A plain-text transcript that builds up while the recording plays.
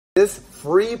This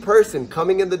free person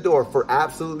coming in the door for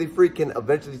absolutely free can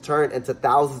eventually turn into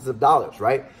thousands of dollars,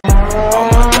 right? All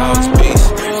my dogs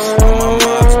peace, all my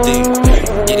mobs deep.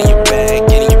 Get in your bag,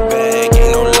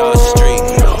 ain't no lost street.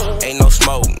 Ain't no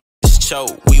smoke, it's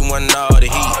choke. We want all the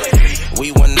heat,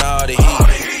 we want all the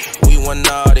heat, we want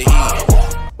all the heat.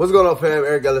 What's going on, fam?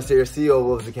 Eric Ellis here, CEO of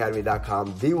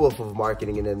WolfsAcademy.com, the Wolf of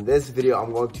Marketing. And in this video,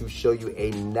 I'm going to show you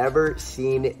a never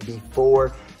seen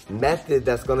before method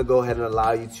that's going to go ahead and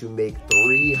allow you to make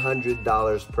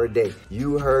 $300 per day.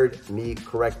 You heard me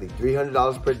correctly,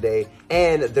 $300 per day,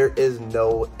 and there is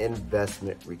no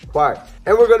investment required.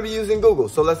 And we're going to be using Google.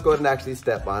 So let's go ahead and actually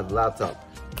step behind the laptop.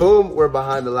 Boom, we're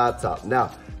behind the laptop. Now,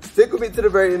 stick with me to the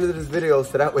very end of this video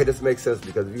so that way this makes sense,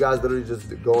 because if you guys literally just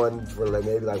go in for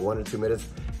maybe 1 or 2 minutes,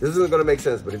 this isn't going to make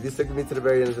sense. But if you stick with me to the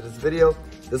very end of this video,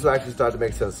 this will actually start to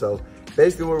make sense. So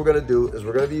basically what we're going to do is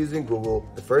we're going to be using Google.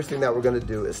 The first thing that we're going to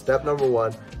do is step number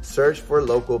 1, search for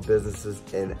local businesses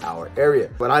in our area.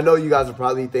 But I know you guys will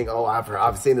probably think, oh,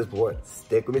 I've seen this before.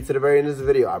 Stick with me to the very end of this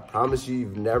video. I promise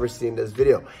you've never seen this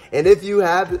video. And if you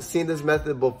have seen this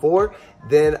method before,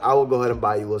 then I will go ahead and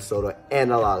buy you a soda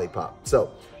and a lollipop.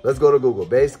 So let's go to Google.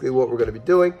 Basically what we're going to be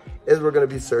doing is we're going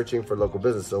to be searching for local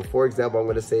business. So for example, I'm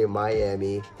going to say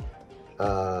Miami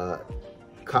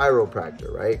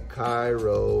chiropractor, right?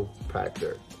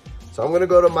 Chiropractor. So I'm going to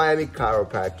go to Miami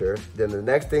chiropractor. Then the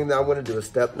next thing that I'm going to do is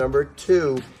step number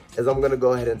 2 is I'm going to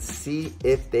go ahead and see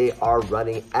if they are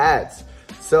running ads.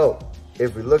 So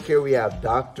if we look here, we have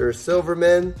Dr.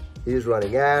 Silverman. He's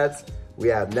running ads. We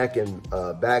have neck and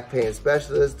back pain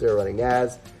specialist. They're running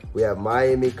ads. We have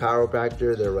Miami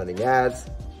chiropractor. They're running ads.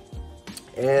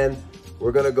 And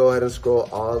we're going to go ahead and scroll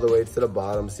all the way to the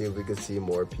bottom, see if we can see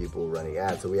more people running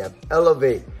ads. So we have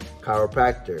Elevate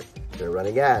chiropractor. They're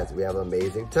running ads. We have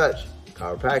Amazing Touch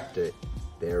chiropractor.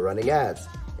 They're running ads.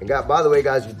 And by the way,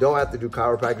 guys, you don't have to do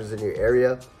chiropractors in your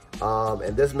area.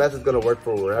 And this method is going to work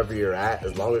for wherever you're at,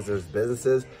 as long as there's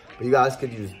businesses. But you guys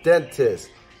could use dentists,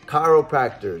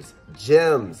 chiropractors,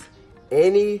 gyms,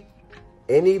 any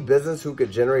business who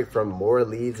could generate from more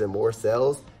leads and more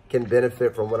sales can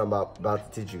benefit from what I'm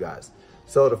about to teach you guys.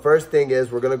 So the first thing is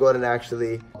we're going to go ahead and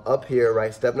actually up here,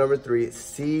 right? Step number 3,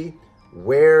 see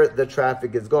where the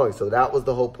traffic is going. So that was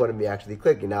the whole point of me actually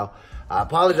clicking. Now, I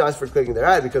apologize for clicking their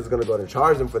ad because it's going to go ahead and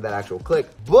charge them for that actual click.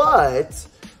 But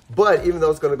even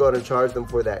though it's going to go ahead and charge them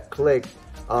for that click,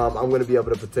 I'm going to be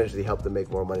able to potentially help them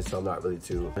make more money. So I'm not really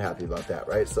too happy about that,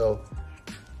 right? So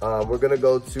we're going to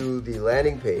go to the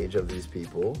landing page of these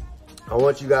people. I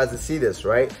want you guys to see this,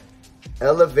 right?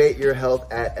 Elevate your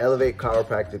health at Elevate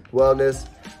Chiropractic Wellness.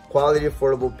 Quality,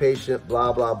 affordable, patient,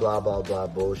 blah, blah, blah, blah, blah,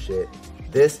 bullshit.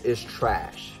 This is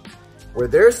trash. Where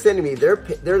they're sending me,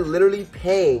 they're literally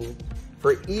paying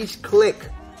for each click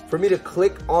for me to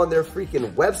click on their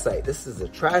freaking website. This is a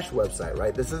trash website,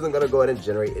 right? This isn't going to go ahead and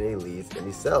generate any leads,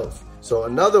 any sales. So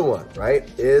another one, right,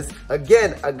 is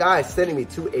again, a guy sending me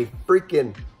to a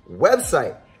freaking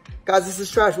website. Guys, this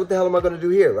is trash. What the hell am I going to do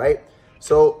here, right?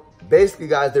 So basically,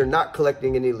 guys, they're not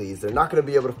collecting any leads. They're not going to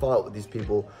be able to follow up with these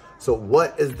people. So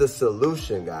what is the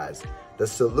solution, guys? The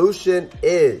solution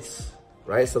is,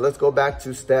 right? So let's go back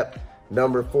to step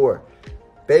number 4.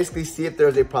 Basically, see if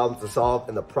there's a problem to solve.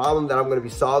 And the problem that I'm going to be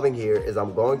solving here is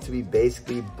I'm going to be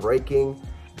basically breaking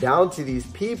down to these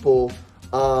people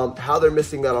how they're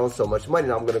missing out on so much money.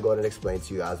 And I'm going to go ahead and explain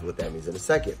to you guys what that means in a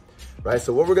second, right?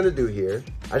 So what we're going to do here,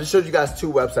 I just showed you guys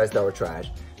 2 websites that were trash.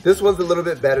 This one's a little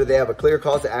bit better. They have a clear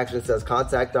call to action. It says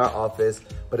contact our office,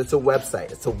 but it's a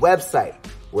website. It's a website.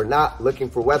 We're not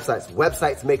looking for websites.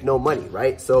 Websites make no money,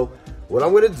 right? So what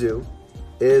I'm going to do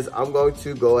is I'm going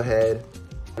to go ahead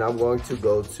and I'm going to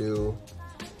go to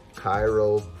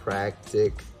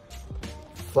chiropractic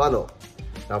funnel.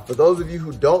 Now, for those of you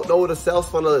who don't know what a sales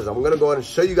funnel is, I'm going to go ahead and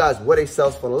show you guys what a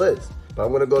sales funnel is. But I'm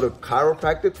going to go to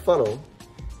chiropractic funnel.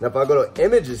 Now, if I go to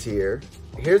images here,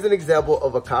 here's an example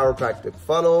of a chiropractic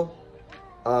funnel.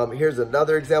 Here's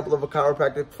another example of a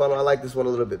chiropractic funnel. I like this one a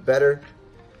little bit better.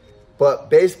 But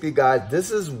basically, guys,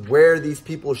 this is where these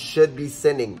people should be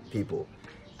sending people.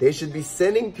 They should be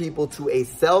sending people to a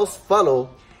sales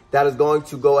funnel that is going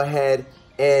to go ahead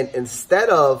and instead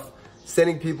of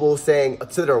sending people saying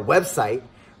to their website,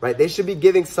 right, they should be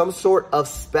giving some sort of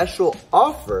special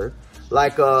offer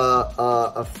like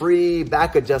a free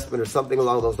back adjustment or something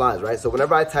along those lines, right? So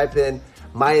whenever I type in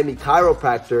Miami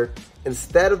chiropractor,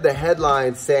 instead of the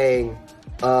headline saying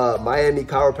Miami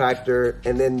chiropractor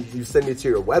and then you send me to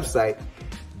your website,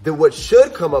 then what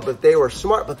should come up if they were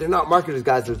smart, but they're not marketers,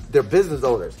 guys, they're business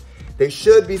owners. They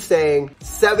should be saying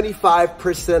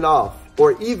 75% off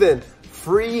or even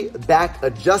free back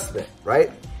adjustment,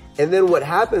 right? And then what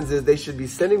happens is they should be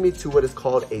sending me to what is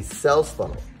called a sales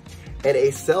funnel. And a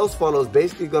sales funnel is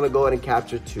basically going to go ahead and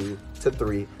capture 2 to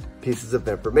 3 pieces of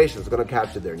information. It's going to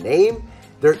capture their name,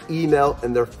 their email,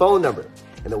 and their phone number.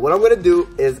 And then what I'm going to do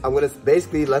is I'm going to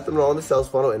basically let them know on the sales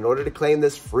funnel, in order to claim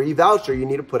this free voucher, you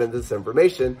need to put in this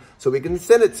information so we can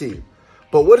send it to you.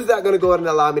 But what is that going to go ahead and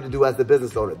allow me to do as the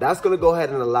business owner? That's going to go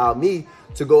ahead and allow me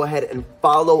to go ahead and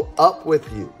follow up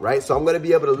with you, right? So I'm going to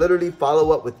be able to literally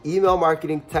follow up with email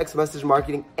marketing, text message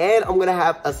marketing, and I'm going to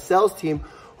have a sales team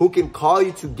who can call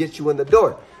you to get you in the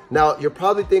door. Now, you're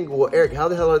probably thinking, well, Eric, how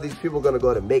the hell are these people going to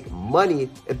go to make money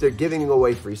if they're giving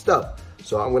away free stuff?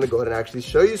 So I'm going to go ahead and actually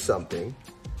show you something.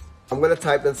 I'm going to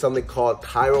type in something called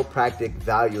chiropractic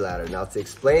value ladder. Now, to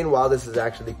explain while this is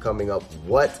actually coming up,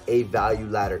 what a value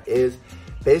ladder is,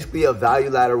 basically a value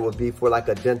ladder would be for like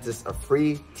a dentist, a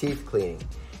free teeth cleaning.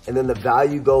 And then the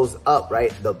value goes up,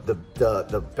 right?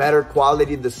 The better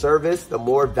quality of the service, the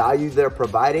more value they're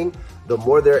providing, the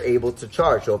more they're able to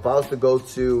charge. So if I was to go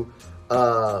to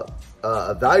a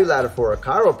value ladder for a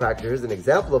chiropractor, here's an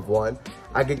example of one.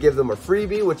 I could give them a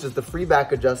freebie, which is the free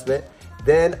back adjustment.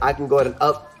 Then I can go ahead and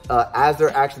up, as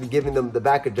they're actually giving them the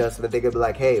back adjustment, they could be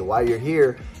like, hey, while you're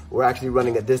here, we're actually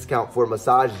running a discount for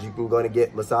massages. You can go ahead and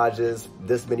get massages,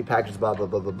 this many packages, blah, blah,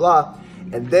 blah, blah, blah.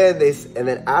 And then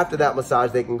after that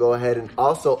massage, they can go ahead and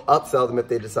also upsell them if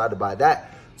they decide to buy that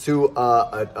to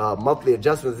a monthly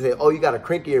adjustment. They say, oh, you got a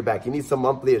crink in your back. You need some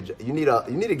monthly, you need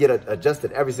to get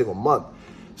adjusted every single month.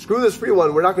 Screw this free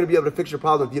one. We're not going to be able to fix your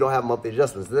problem if you don't have monthly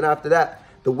adjustments. And then after that,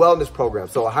 the wellness program.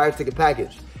 So a higher ticket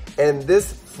package. And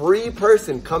this free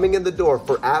person coming in the door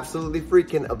for absolutely free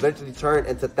can eventually turn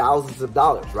into thousands of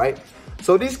dollars, right?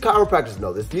 So these chiropractors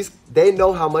know this. They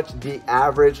know how much the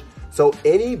average, so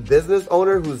any business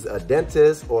owner who's a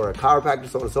dentist or a chiropractor,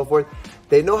 so on and so forth,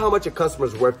 they know how much a customer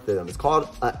is worth to them. It's called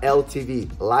a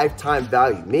LTV, lifetime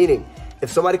value, meaning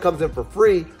if somebody comes in for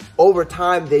free, over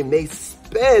time they may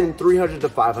spend $300 to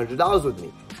 $500 with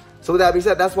me. So with that being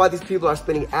said, that's why these people are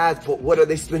spending ads, but what are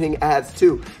they spending ads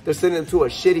to? They're sending them to a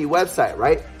shitty website,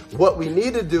 right? What we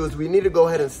need to do is we need to go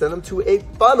ahead and send them to a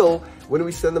funnel. When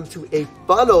we send them to a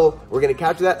funnel, we're going to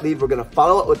capture that lead. We're going to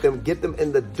follow up with them, get them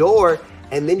in the door,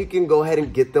 and then you can go ahead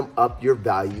and get them up your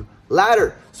value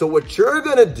ladder. So what you're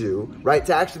going to do, right,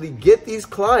 to actually get these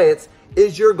clients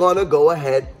is you're going to go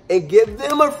ahead and give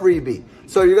them a freebie.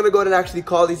 So you're going to go ahead and actually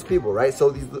call these people, right?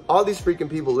 So all these freaking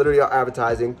people literally are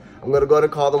advertising. I'm going to go ahead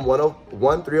and call them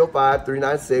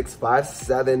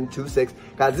 1-305-396-5726.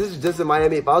 Guys, this is just in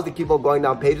Miami. If I was to keep on going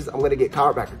down pages, I'm going to get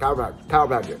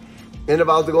chiropractor. And if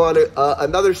I was to go on to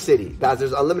another city, guys,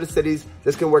 there's unlimited cities.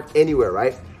 This can work anywhere,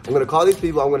 right? I'm going to call these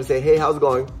people. I'm going to say, hey, how's it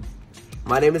going?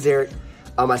 My name is Eric.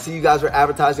 I see you guys are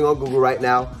advertising on Google right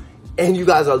now, and you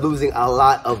guys are losing a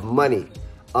lot of money.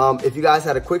 If you guys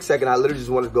had a quick second, I literally just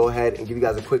wanted to go ahead and give you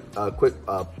guys a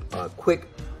quick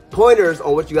pointers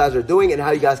on what you guys are doing and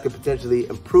how you guys could potentially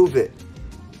improve it.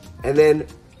 And then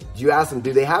you ask them,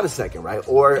 do they have a second, right?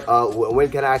 Or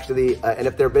when can I actually, and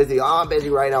if they're busy, oh, I'm busy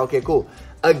right now. Okay, cool.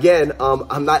 Again,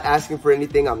 I'm not asking for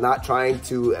anything. I'm not trying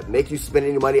to make you spend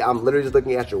any money. I'm literally just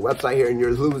looking at your website here, and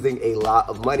you're losing a lot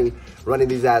of money running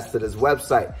these ads to this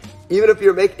website. Even if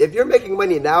you're making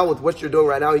money now with what you're doing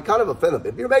right now, you kind of offend them.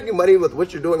 If you're making money with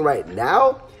what you're doing right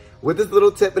now, with this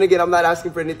little tip, and again, I'm not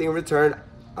asking for anything in return.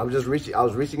 I was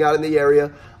reaching out in the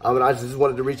area, and I just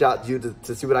wanted to reach out to you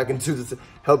to see what I can do to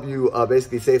help you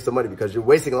basically save some money, because you're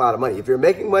wasting a lot of money. If you're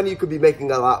making money, you could be making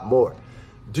a lot more.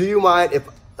 Do you mind if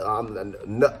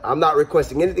I'm not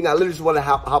requesting anything? I literally just want to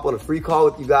hop on a free call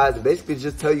with you guys and basically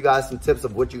just tell you guys some tips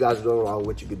of what you guys are doing wrong,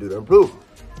 what you can do to improve.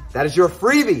 That is your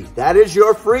freebie. That is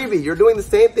your freebie. You're doing the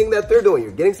same thing that they're doing.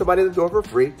 You're getting somebody in the door for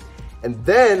free. And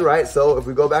then, right, so if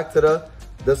we go back to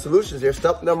the solutions here,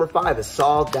 step number 5 is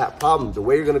solve that problem. The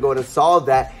way you're going to go ahead and solve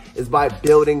that is by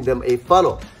building them a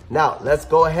funnel. Now, let's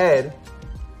go ahead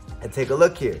and take a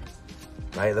look here,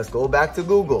 right? Let's go back to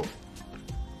Google.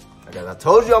 Like I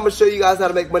told you, I'm going to show you guys how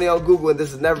to make money on Google, and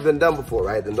this has never been done before,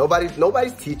 right? And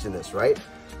nobody's teaching this, right?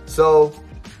 So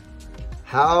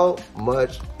how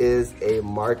much is a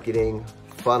marketing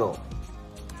funnel?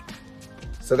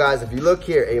 So guys, if you look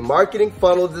here, a marketing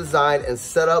funnel design and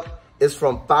setup is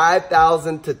from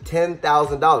 $5,000 to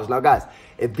 $10,000. Now guys,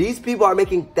 if these people are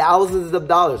making thousands of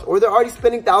dollars, or they're already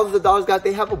spending thousands of dollars, guys,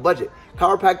 they have a budget.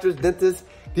 Chiropractors, dentists,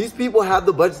 these people have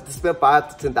the budget to spend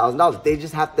 $5,000 to $10,000. They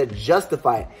just have to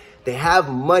justify it. They have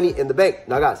money in the bank.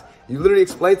 Now guys, you literally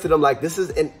explain to them like, this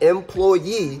is an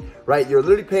employee, right? You're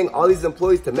literally paying all these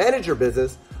employees to manage your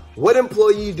business. What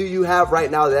employee do you have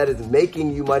right now that is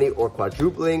making you money or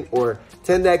quadrupling or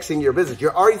 10xing your business?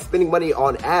 You're already spending money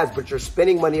on ads, but you're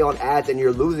spending money on ads and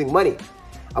you're losing money.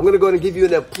 I'm gonna go ahead and give you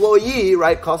an employee,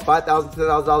 right? Cost $5,000,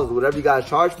 $10,000, whatever you guys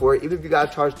charge for it. Even if you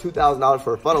guys charge $2,000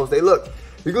 for a funnel, say, look,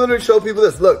 you're going to show people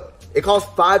this. Look, it costs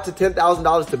 $5,000 to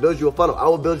 $10,000 to build you a funnel. I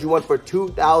will build you one for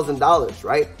 $2,000,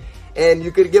 right? And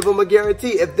you could give them a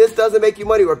guarantee. If this doesn't make you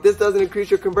money, or if this doesn't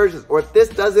increase your conversions, or if this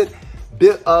doesn't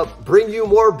bring you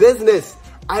more business,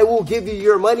 I will give you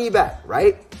your money back,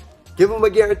 right? Give them a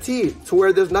guarantee to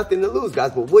where there's nothing to lose,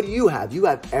 guys. But what do you have? You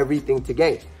have everything to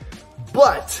gain.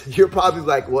 But you're probably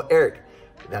like, well, Eric,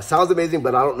 that sounds amazing,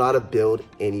 but I don't know how to build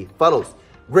any funnels.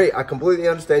 Great, I completely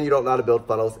understand you don't know how to build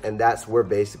funnels, and that's where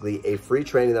basically a free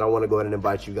training that I want to go ahead and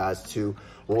invite you guys to,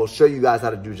 where we'll show you guys how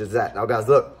to do just that. Now, guys,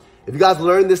 look, if you guys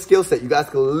learn this skill set, you guys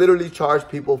can literally charge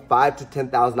people $5,000 to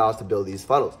 $10,000 to build these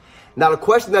funnels. Now, the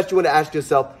question that you want to ask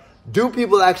yourself, do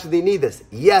people actually need this?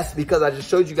 Yes, because I just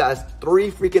showed you guys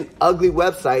 3 freaking ugly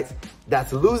websites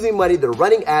that's losing money. They're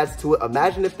running ads to it.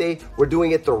 Imagine if they were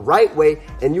doing it the right way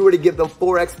and you were to give them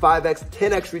 4x, 5x,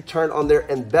 10x return on their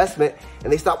investment,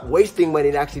 and they stopped wasting money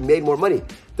and actually made more money.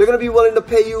 They're going to be willing to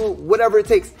pay you whatever it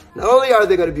takes. Not only are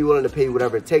they going to be willing to pay you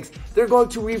whatever it takes, they're going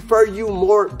to refer you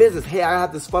more business. Hey, I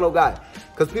have this funnel guy.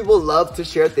 Because people love to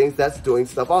share things that's doing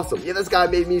stuff awesome. Yeah, this guy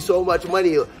made me so much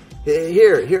money.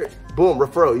 Here, boom,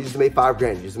 referral. You just made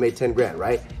 $5,000. You just made $10,000,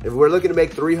 right? If we're looking to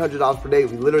make $300 per day,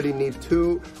 we literally need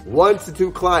 1 to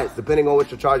 2 clients, depending on what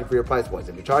you're charging for your price points.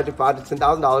 If you're charging $5,000 to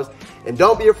 $10,000, and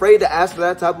don't be afraid to ask for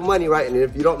that type of money, right? And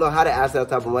if you don't know how to ask that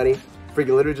type of money,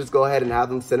 freaking literally just go ahead and have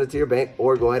them send it to your bank,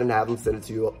 or go ahead and have them send it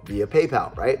to you via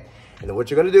PayPal, right? And then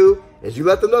what you're gonna do is you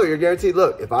let them know you're guaranteed.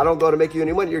 Look, if I don't go to make you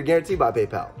any money, you're guaranteed by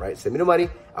PayPal, right? Send me the money.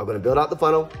 I'm gonna build out the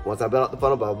funnel. Once I build out the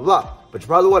funnel, blah, blah, blah. But you're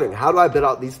probably wondering, how do I build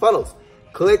out these funnels?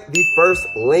 Click the first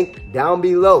link down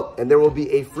below, and there will be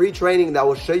a free training that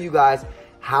will show you guys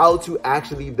how to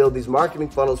actually build these marketing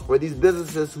funnels for these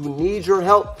businesses who need your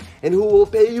help and who will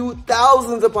pay you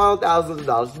thousands upon thousands of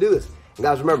dollars to do this. And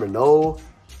guys, remember, no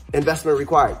investment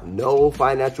required. No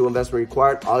financial investment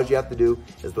required. All you have to do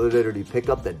is literally pick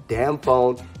up the damn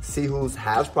phone, see who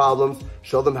has problems,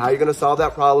 show them how you're going to solve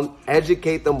that problem,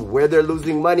 educate them where they're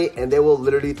losing money, and they will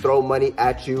literally throw money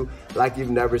at you like you've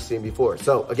never seen before.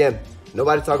 So again,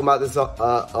 nobody's talking about this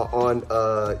on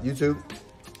YouTube.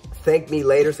 Thank me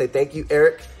later. Say thank you,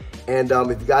 Eric. And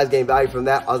if you guys gain value from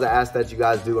that, all I ask that you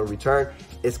guys do in return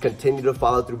is continue to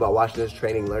follow through by watching this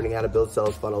training, learning how to build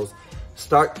sales funnels,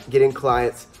 start getting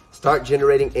clients, start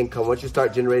generating income. Once you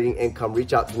start generating income,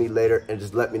 reach out to me later and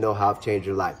just let me know how I've changed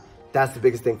your life. That's the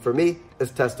biggest thing for me, is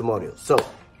testimonials. So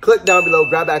click down below,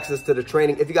 grab access to the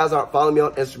training. If you guys aren't following me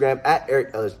on Instagram, at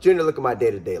Eric Ellis Jr., look at my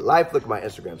day-to-day life, look at my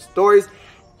Instagram stories,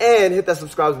 and hit that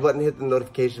subscribe button, hit the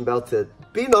notification bell to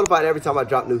be notified every time I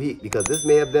drop new heat, because this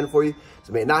may have been for you, this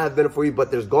may not have been for you,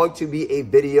 but there's going to be a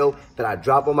video that I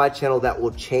drop on my channel that will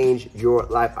change your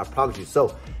life, I promise you.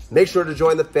 So make sure to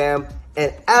join the fam.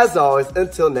 And as always,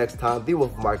 until next time, the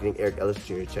Wolf of Marketing, Eric Ellis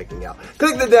Jr. checking out.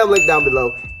 Click the damn link down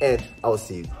below, and I will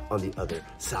see you on the other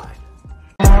side.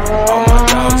 All my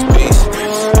dogs peace,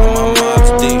 all my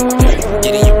mobs deep.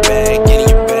 Get in your bag,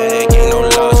 ain't no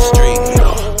lost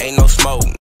street. Ain't no smoke,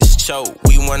 it's choke.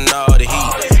 We want all the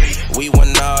heat, we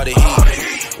want all the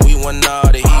heat, we want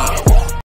all the heat.